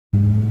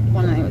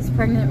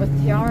pregnant with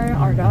Tiara,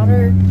 our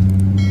daughter,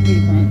 we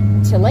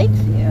went to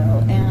Lakeview,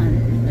 and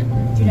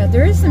you know,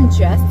 there is some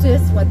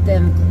justice with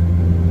them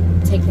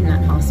taking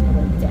that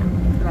hospital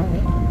down,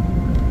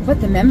 right?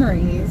 But the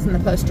memories and the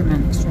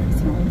post-traumatic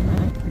stress and all of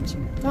that,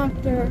 punching the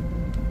doctor,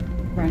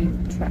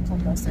 running the truck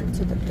almost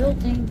into the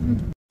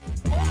building.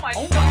 Oh my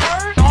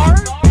stars!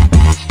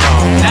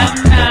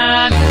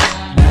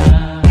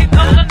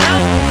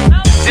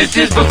 This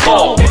is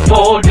before,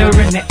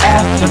 during, the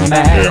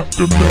aftermath.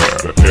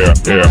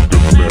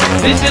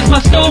 This is my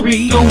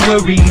story, don't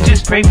worry,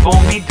 just pray for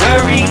me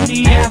during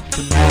the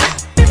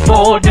aftermath.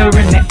 Before,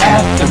 during, the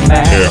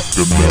aftermath.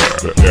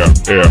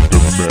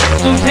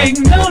 So take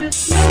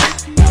notice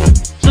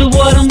to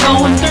what I'm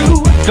going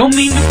through. Don't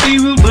mean to be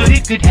rude, but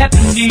it could happen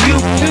to you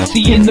too.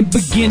 See, in the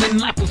beginning,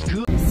 life was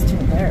good. It's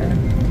still there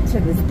to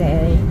this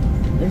day.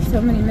 There's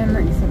so many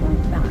memories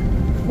about that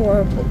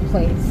horrible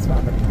place.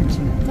 Robert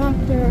punching the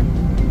doctor,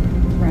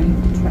 running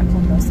the truck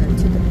almost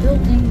into the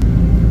building.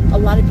 A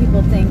lot of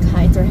people think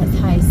Kaiser has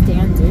high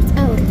standards.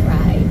 Oh,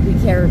 right, we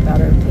care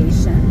about our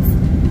patients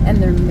and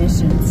their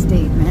mission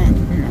statement.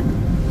 No,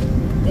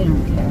 they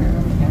don't care.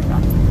 They care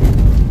about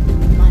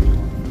money.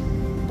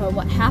 But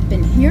what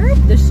happened here,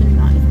 this should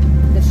not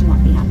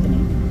be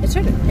happening. It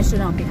shouldn't. It should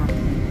not be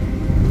happening.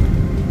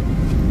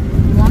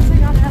 Once I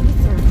got out of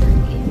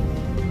surgery,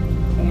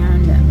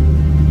 and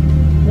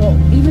well,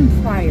 even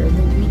prior,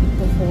 the week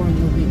before and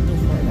the week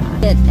before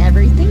that, get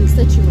everything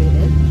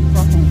situated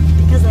for home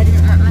because I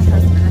didn't want my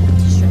husband to have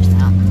to stress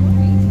out and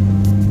worry.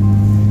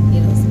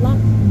 It was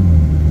love,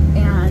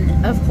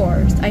 and of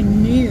course, I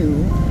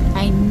knew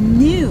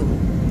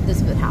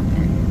this would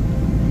happen.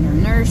 No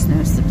nurse,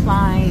 no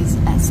supplies,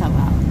 SOL.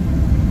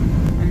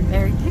 I'm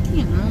very picky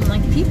and I don't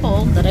like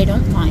people that I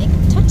don't like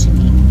touching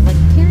me, like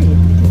period,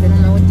 because I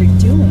don't know what they're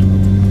doing.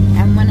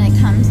 And when it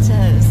comes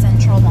to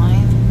central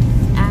line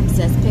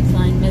access, pick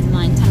line,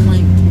 midline, time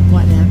line,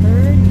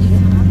 whatever, you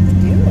have to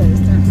do it a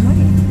certain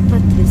way.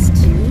 But this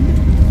tube,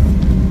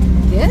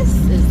 this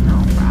is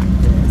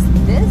malpractice.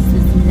 This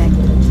is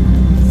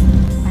negligence.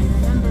 I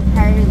remember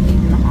prior to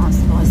leaving the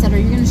hospital, I said, "Are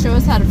you going to show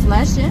us how to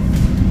flush it?"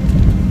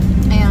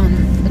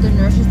 And the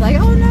nurse was like,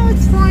 "Oh no,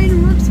 it's fine,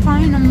 it works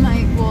fine." I'm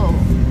like, "Well,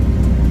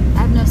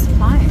 I have no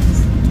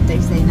supplies." They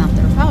say not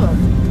their problem.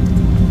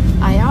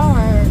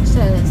 IR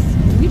says,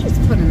 "We just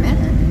put them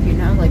in, you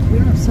know, like we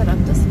don't set up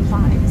the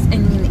supplies."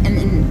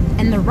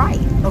 And they're right,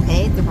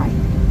 okay? They're right.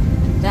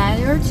 The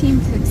IR team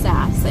kicks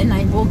ass, and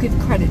I will give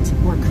credit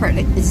where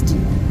credit is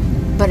due.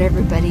 But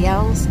everybody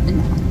else,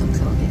 no, they'll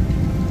kill you.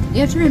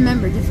 You have to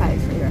remember to fight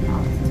for your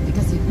health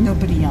because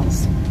nobody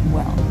else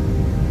will.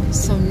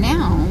 So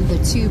now the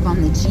tube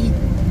on the G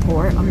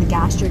port, on the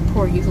gastric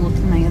port, you can look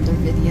at my other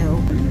video,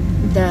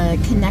 the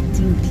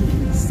connecting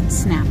piece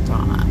snapped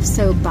off.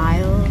 So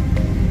bile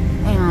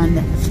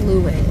and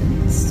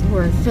fluids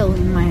were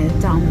filling my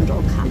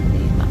abdominal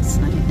cavity last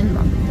night, and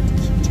Robert had to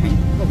keep trying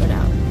to pull it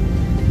out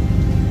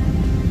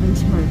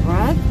into my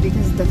breath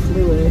because the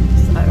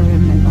fluids are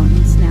in my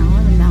lungs now,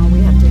 and now we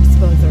have to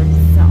expose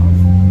ourselves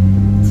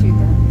to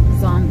the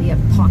zombie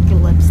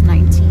apocalypse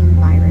 19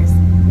 virus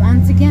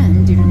once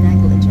again due to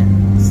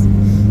negligence.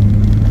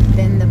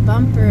 Then the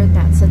bumper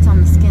that sits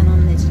on the skin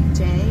on the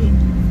GJ,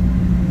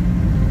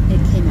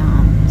 it came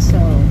out. So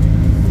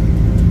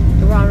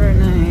Robert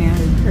and I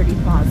are pretty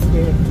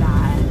positive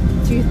that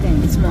two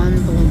things: one,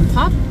 balloon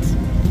popped;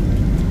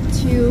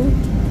 two,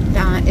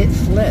 that it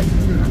flipped,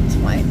 and that's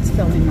why it's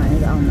filling my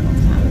abdominal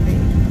cavity.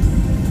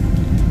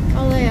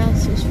 All I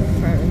asked was for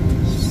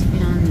prayers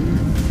and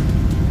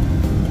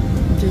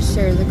just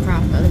share the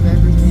crap out of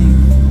everything.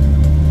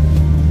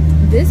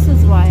 This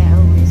is why I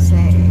always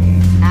say,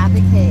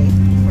 advocate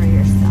for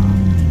yourself.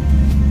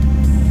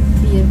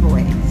 Be a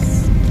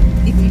voice.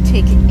 If you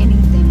take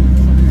anything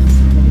from this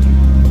video,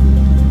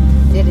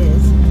 it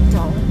is,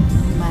 don't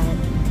let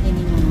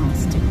anyone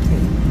else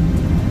dictate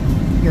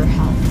your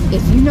health.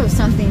 If you know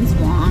something's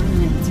wrong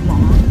and it's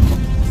wrong,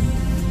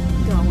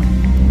 go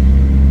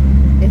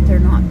in. If they're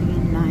not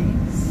being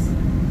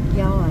nice,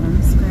 yell at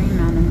them, scream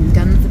at them,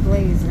 guns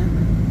a-blazing.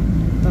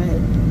 But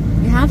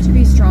you have to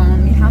be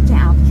strong, you have to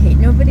advocate.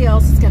 Nobody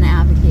else is going to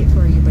advocate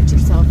for you but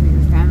yourself or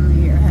your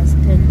family, your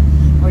husband,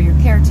 or your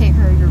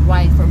caretaker, your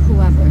wife, or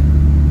whoever.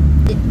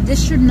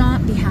 This should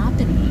not be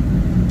happening.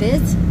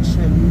 This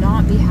should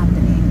not be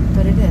happening,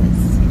 but it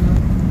is. You know,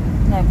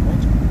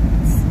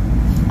 negligence.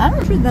 I'm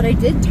not sure that I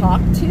did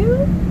talk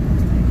to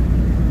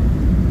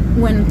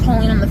when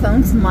calling on the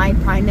phone because my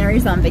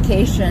primary's on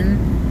vacation,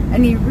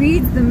 and he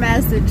reads the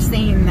message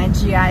saying that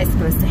GI is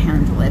supposed to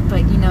handle it,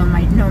 but you know,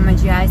 my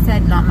GI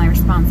said not my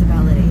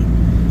responsibility.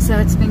 So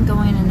it's been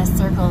going in a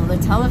circle of the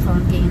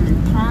telephone game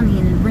and palming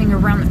and ring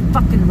around the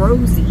fucking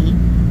rosy.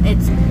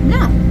 It's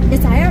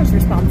IR's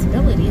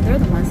responsibility. They're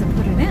the ones that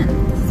put it in.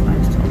 This is what I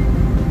was told.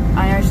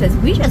 IR says,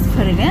 we just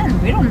put it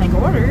in. We don't make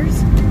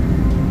orders.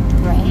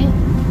 Right?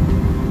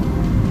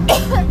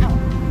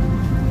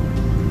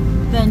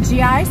 Then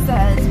GI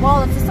says,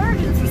 well, it's the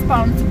surgeon's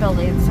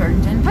responsibility. The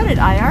surgeon didn't put it.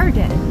 IR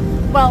did.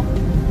 Well,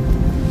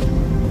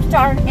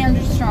 Star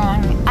Andrew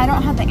Strong, I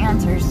don't have the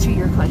answers to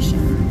your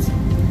questions.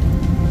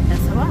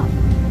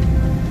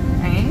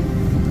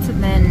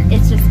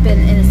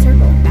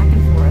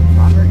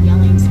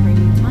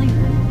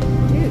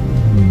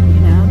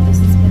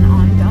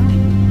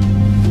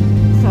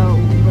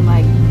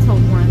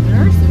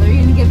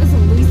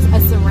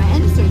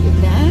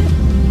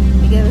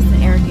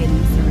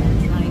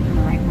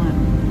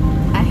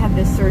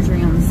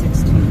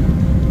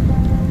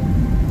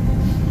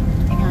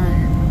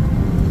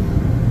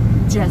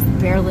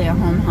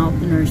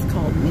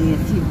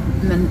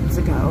 minutes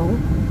ago,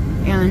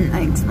 and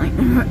I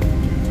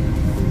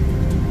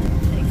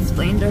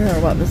explained to her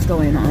what was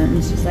going on,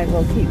 and she's like,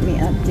 well, keep me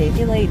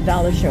updated. Late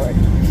dollar short.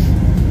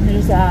 I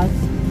just asked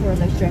for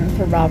the strength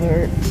for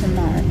Robert to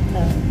not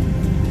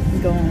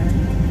go on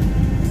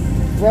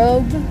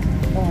rogue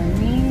or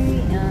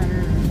me,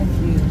 and if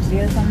you see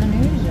us on the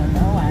news, you'll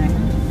know why.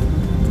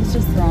 It's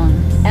just wrong.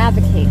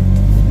 Advocate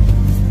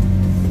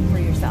for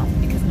yourself,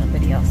 because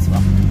nobody else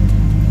will.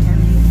 Hear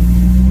me?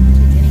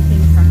 Take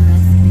anything from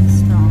this. Be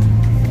strong.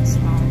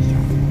 Strong.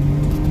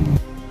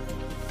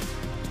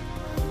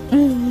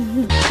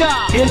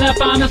 Till I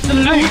find a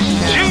solution.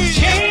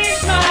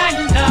 Change my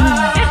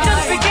life. It's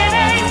just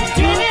beginning.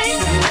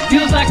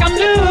 Feels like I'm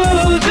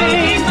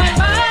losing my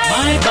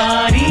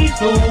body's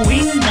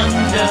going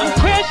under.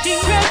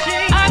 Crashing.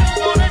 I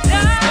don't wanna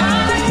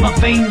die. My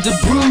veins are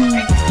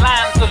bruised.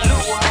 Lines are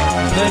loose.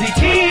 Bloody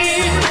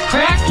tears.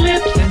 Cracked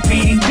lips and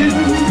feeding too.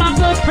 My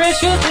blood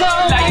pressure's low.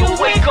 Lie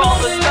awake all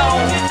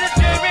alone.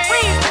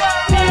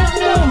 There's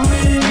no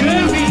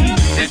worry.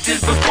 This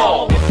is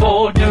before,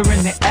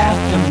 during the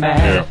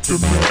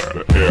aftermath.